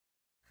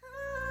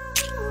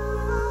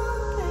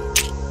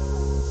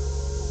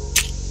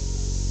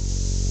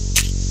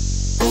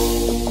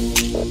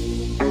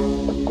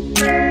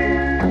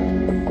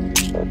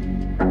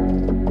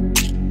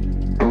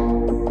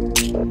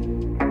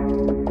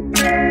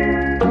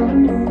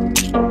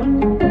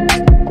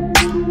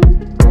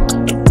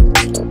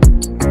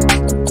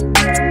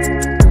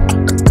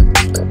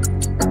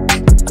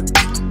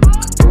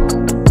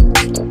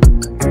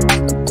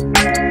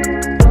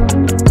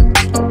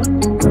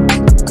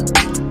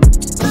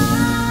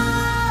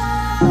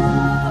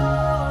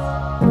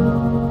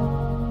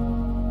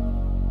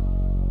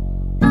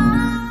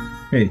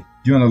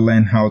Do you want to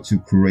learn how to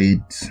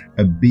create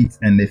a beat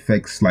and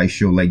effect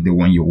slideshow like the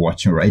one you're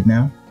watching right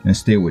now? Then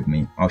stay with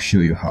me, I'll show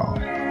you how.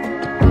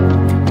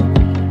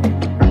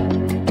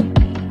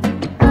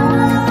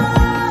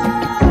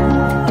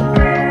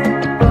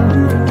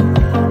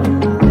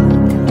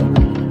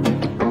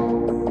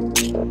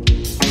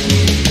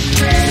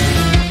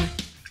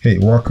 Hey,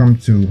 welcome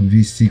to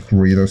VC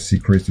Creator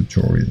Secret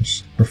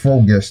Tutorials. Before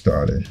we get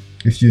started,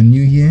 if you're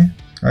new here,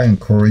 I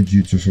encourage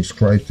you to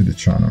subscribe to the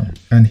channel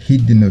and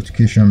hit the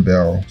notification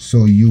bell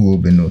so you will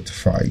be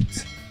notified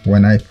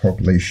when I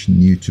publish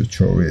new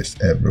tutorials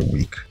every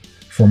week.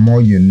 For more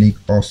unique,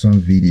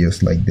 awesome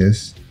videos like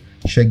this,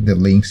 check the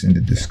links in the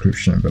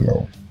description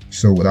below.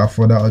 So without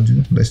further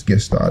ado, let's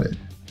get started.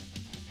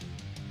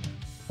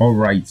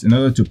 Alright, in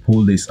order to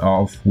pull this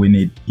off, we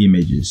need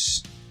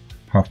images.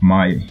 Have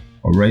my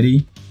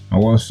already. I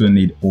also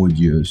need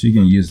audio, so you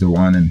can use the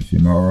one in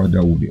Filmora,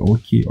 that will be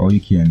okay, or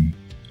you can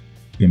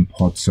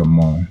import some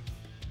more.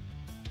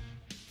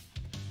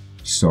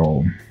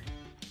 So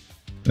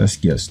let's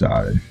get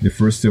started. The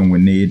first thing we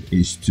need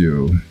is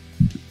to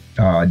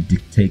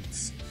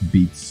detect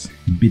beats,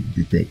 beat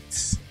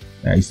detects.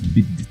 It's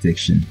beat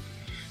detection.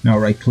 Now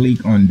right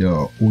click on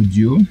the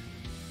audio,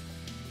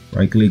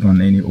 right click on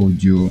any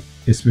audio,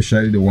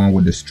 especially the one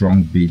with the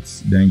strong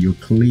beats. Then you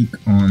click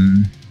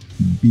on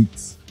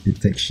beat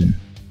detection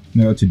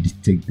in order to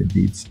detect the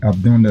beats.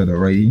 I've done that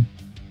already.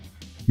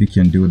 You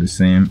can do the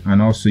same,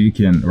 and also you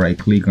can right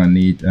click on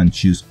it and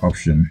choose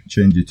option,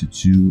 change it to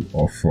 2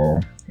 or 4,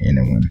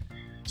 anyone.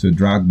 So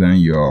drag down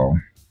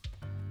your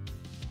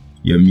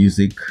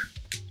music.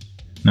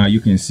 Now you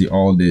can see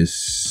all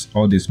this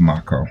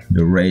marker,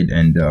 the red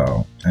and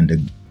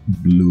the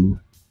blue,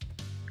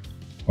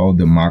 all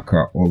the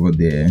marker over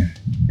there.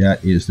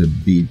 That is the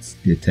beat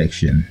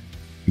detection,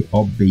 the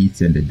upbeat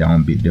and the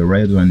downbeat. The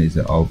red one is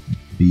the upbeat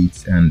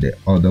and the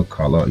other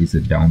color is the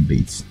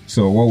downbeat.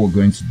 So what we're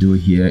going to do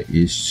here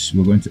is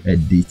we're going to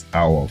edit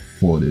our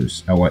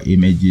photos, our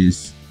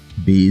images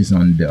based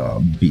on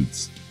the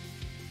beats,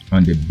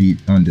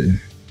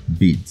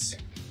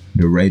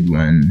 the red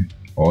one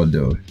or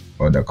the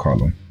other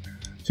color.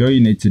 So all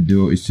you need to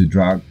do is to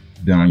drag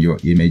down your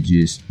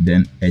images,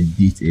 then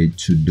edit it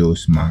to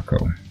those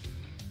markers,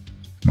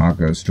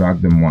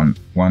 drag them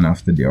one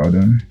after the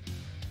other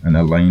and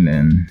align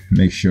them.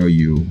 Make sure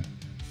you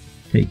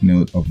take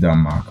note of that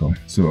marker.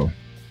 So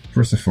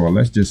first of all,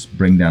 let's just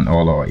bring down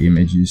all our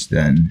images,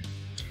 then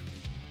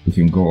we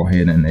can go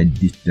ahead and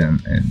edit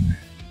them and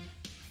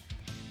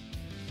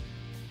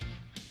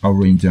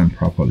arrange them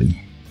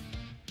properly.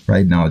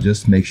 Right now,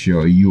 just make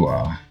sure you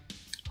are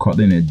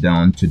cutting it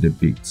down to the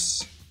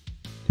beats,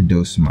 to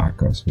those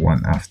markers,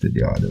 one after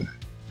the other.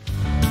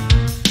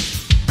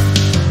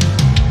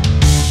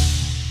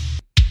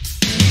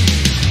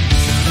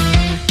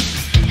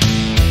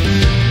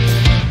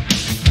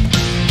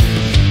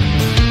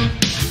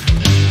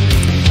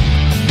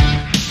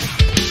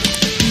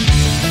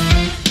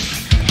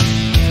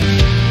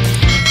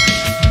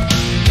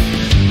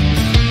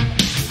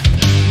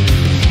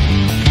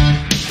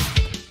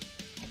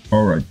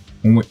 Alright,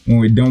 when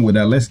we're done with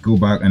that, let's go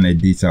back and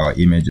edit our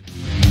image.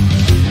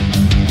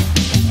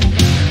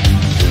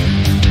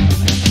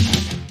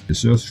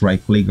 Just right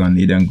click on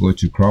it and go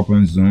to crop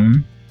and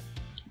zoom,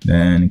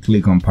 then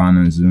click on pan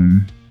and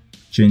zoom,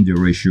 change the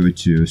ratio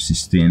to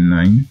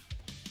 16:9,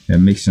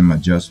 and make some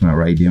adjustment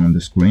right there on the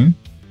screen.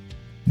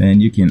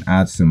 Then you can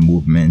add some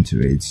movement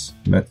to it.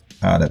 Let's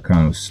add a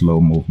kind of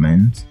slow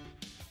movement.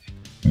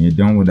 When you're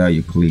done with that,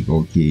 you click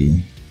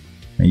OK,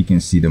 and you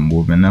can see the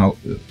movement.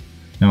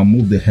 Now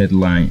move the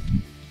headline,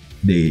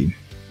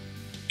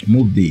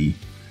 move it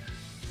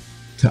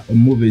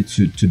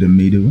to the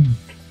middle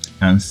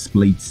and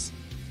split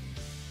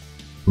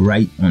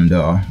right on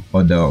the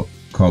other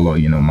color,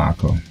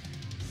 marker.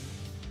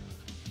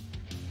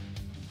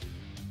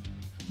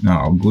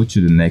 Now I'll go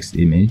to the next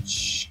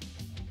image,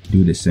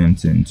 do the same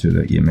thing to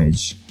the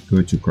image,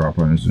 go to crop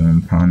and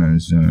zoom, pan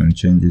and zoom,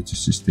 change it to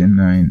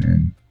 16:9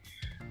 and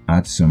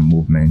add some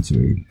movement to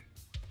it.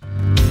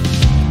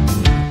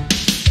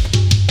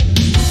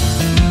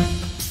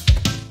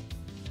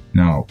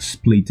 Now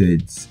split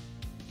it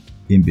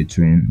in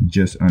between,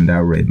 just on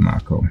that red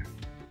marker.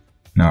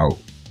 Now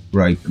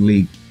right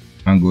click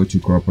and go to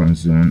crop and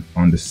zoom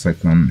on the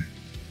second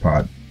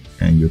part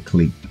and you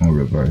click on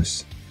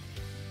reverse.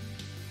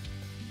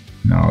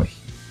 Now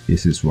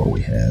this is what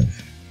we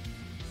have.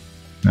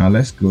 Now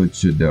let's go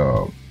to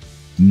the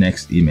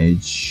next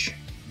image,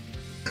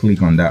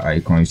 click on that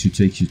icon. It should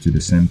take you to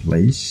the same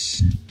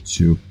place,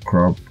 to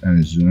crop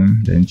and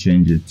zoom, then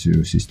change it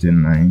to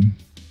 16:9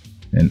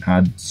 and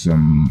add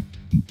some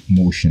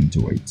motion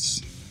to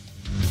it.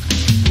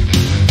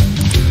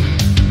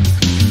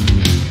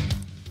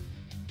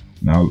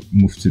 Now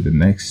move to the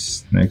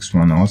next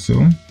one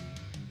also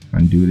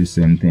and do the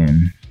same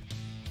thing.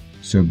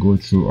 So go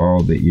through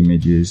all the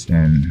images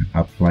and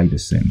apply the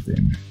same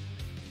thing.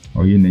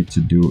 All you need to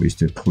do is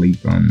to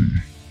click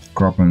on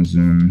crop and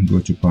zoom,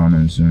 go to pan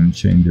and zoom,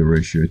 change the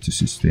ratio to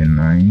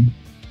 16:9,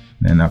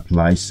 then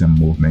apply some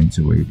movement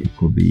to it. It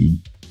could be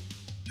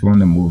If you want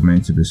the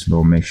movement to be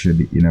slow, make sure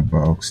the inner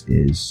box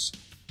is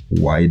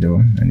wider,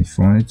 and if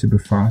you want it to be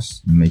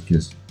fast, make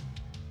it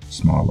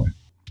smaller.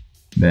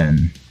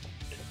 Then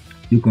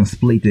you can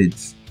split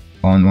it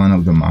on one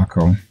of the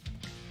marker,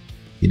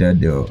 either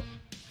the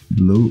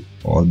blue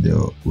or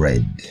the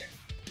red.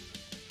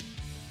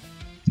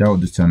 That will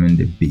determine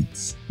the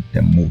beats,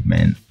 the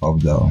movement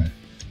of the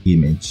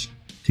image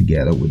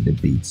together with the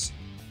beats.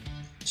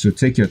 So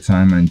take your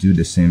time and do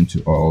the same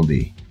to all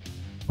the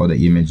other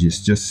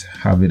images. Just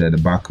have it at the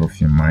back of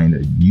your mind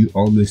that you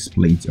always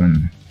split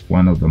on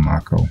one of the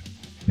marker.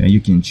 Then you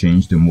can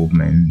change the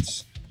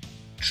movements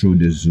through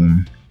the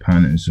zoom,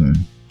 pan and zoom,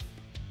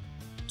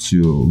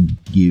 to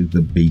give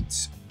the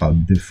beats a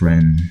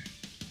different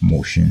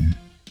motion.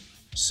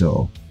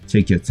 So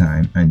take your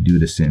time and do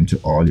the same to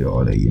all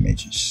your other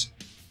images.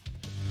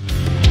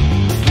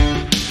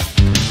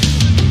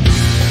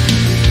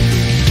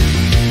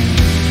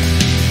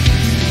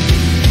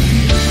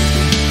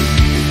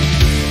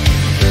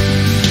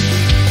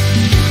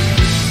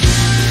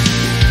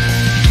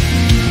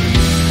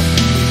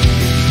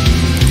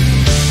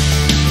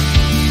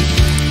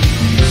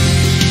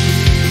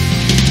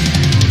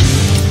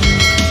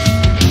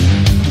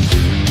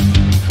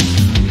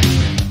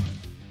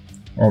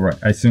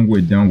 Alright, I think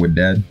we're done with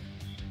that.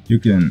 We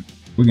can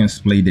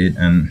split it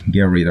and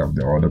get rid of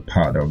the other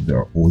part of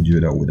the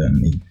audio that we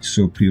don't need.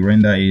 So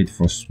pre-render it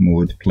for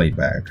smooth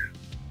playback.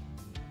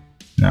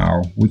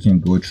 Now we can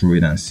go through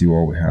it and see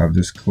what we have.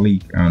 Just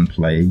click and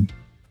play.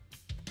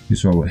 This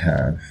is what we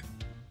have.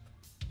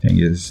 I think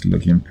it's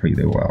looking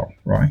pretty well,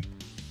 right?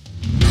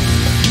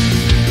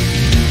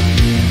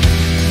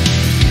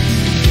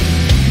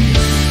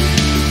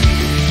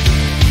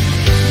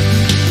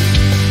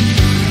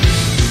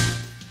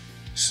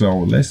 So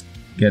let's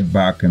get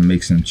back and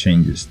make some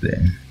changes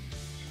there.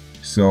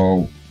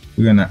 So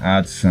we're gonna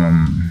add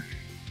some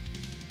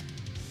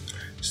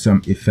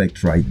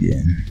effect right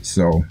there.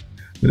 So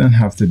we don't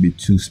have to be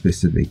too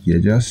specific here.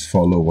 Just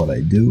follow what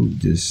I do.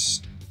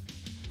 Just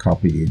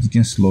copy it. You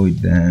can slow it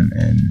down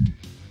and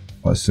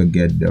also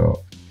get the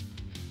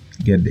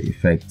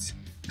effect.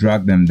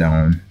 Drag them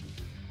down.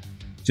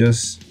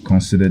 Just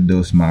consider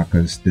those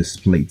markers, the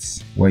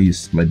splits, where you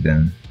split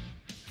them.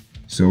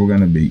 So we're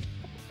gonna be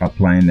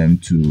applying them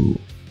to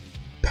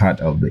part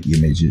of the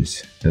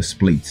images, the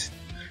splits,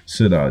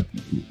 so that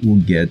we'll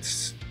get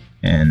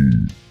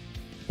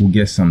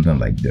something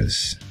like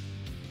this,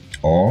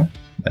 or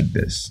like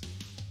this,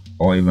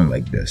 or even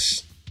like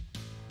this.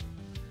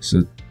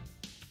 So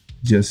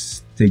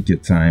just take your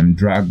time,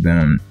 drag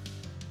down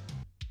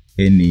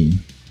any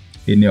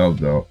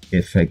of the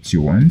effects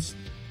you want,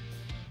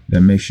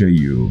 then make sure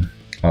you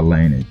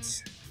align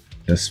it,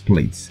 the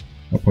splits.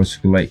 A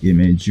particular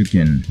image, you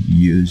can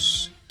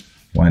use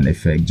one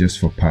effect just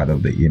for part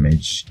of the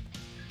image,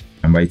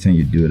 and by the time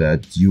you do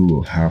that, you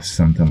will have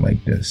something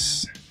like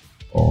this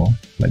or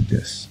like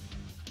this.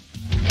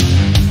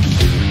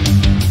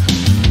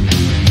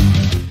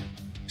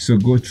 So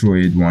go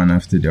through it one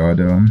after the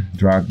other,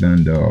 drag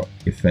down the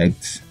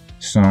effects.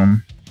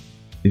 Some,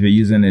 if you're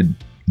using it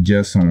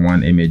just on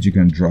one image, you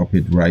can drop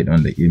it right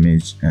on the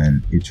image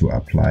and it will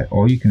apply,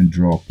 or you can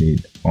drop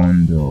it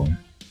on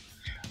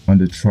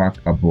the track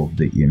above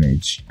the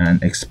image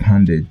and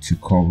expand it to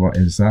cover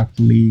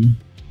exactly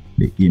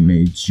the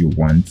image you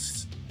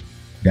want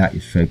that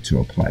effect to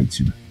apply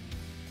to,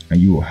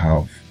 and you will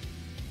have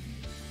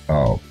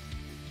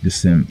the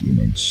same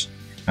image.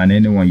 And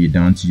anyone you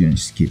don't, you can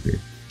skip it.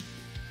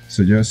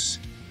 So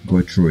just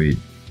go through it.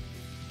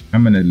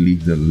 I'm gonna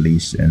leave the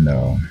list in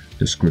the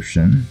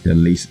description, the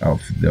list of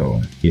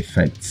the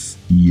effects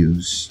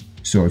used.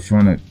 So if you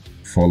want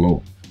to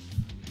follow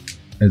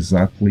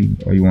exactly,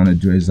 or you want to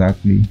do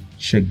exactly,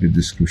 check the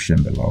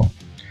description below.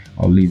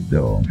 I'll leave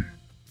the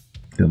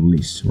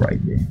list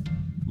right there.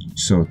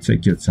 So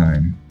take your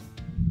time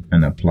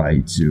and apply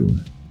it to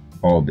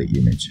all the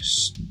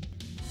images.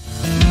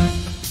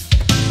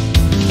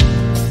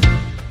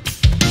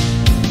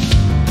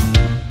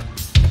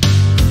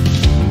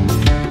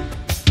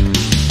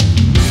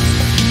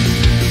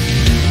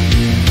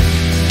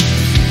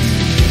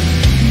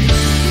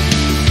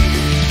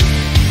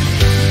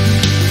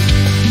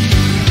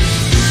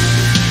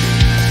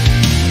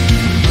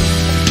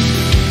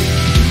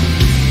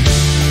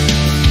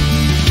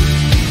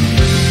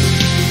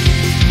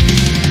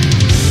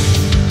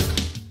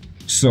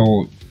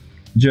 So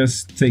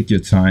just take your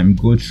time,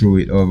 go through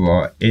it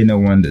over.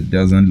 Anyone that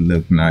doesn't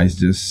look nice,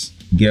 just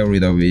get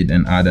rid of it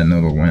and add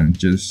another one.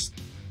 Just,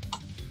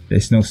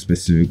 there's no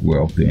specific way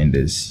of doing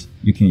this.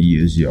 You can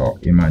use your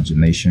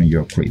imagination,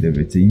 your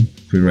creativity,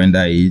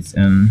 pre-render it,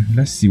 and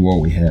let's see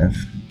what we have.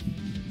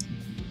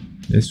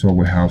 This is what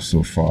we have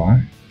so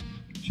far.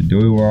 If you do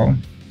it well,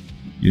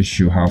 you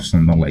should have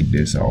something like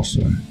this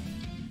also,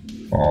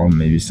 or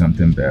maybe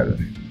something better.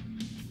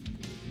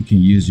 You can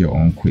use your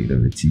own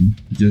creativity.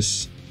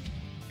 Just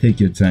take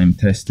your time,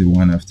 test it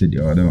one after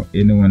the other.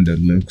 Anyone that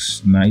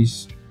looks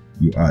nice,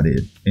 you add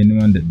it.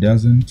 Anyone that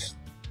doesn't,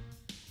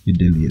 you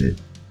delete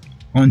it,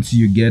 until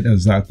you get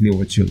exactly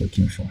what you're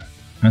looking for.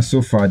 And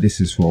so far,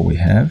 this is what we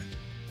have.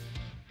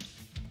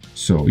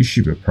 So you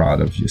should be proud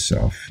of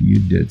yourself. You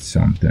did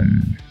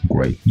something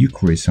great. You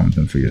create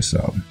something for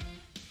yourself.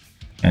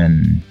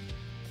 And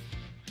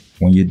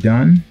when you're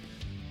done,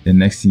 the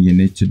next thing you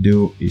need to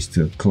do is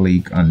to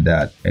click on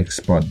that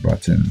export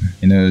button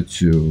in order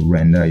to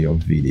render your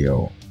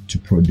video, to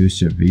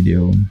produce your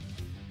video,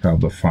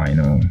 have the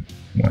final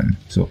one.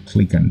 So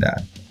click on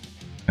that.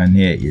 And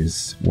here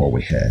is what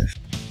we have.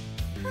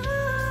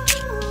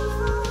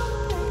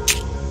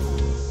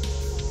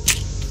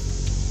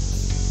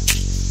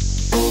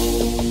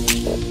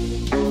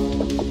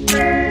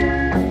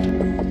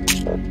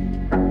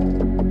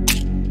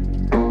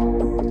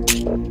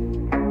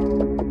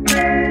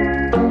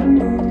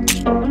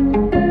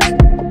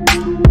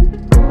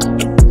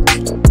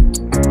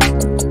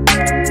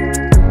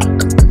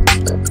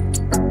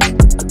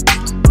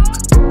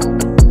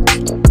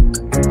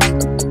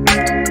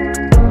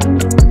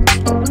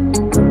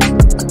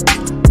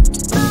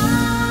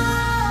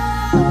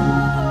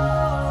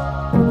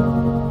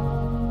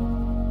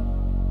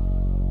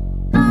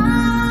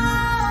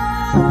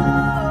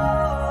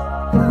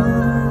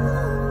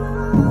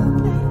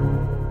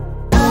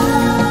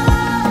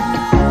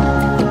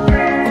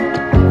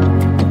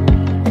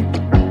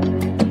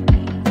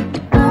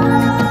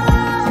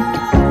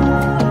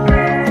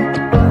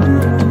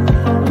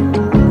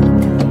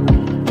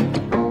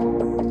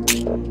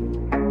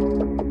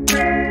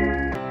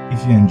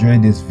 If you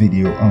enjoyed this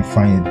video and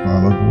find it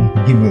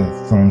valuable, give it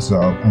a thumbs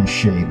up and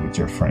share it with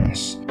your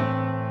friends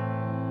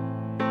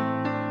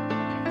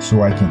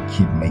so I can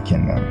keep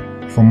making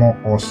them. For more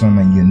awesome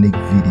and unique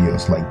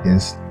videos like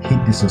this,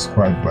 hit the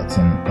subscribe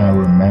button and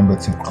remember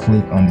to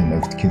click on the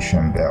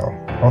notification bell.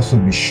 Also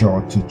be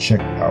sure to check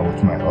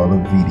out my other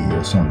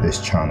videos on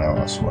this channel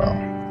as well.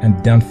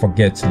 And don't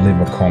forget to leave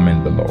a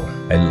comment below.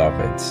 I love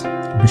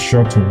it. Be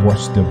sure to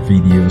watch the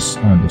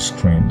videos on the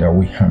screen that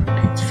we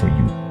handpicked for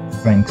you.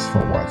 Thanks for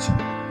watching.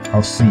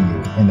 I'll see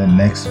you in the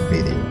next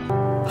video.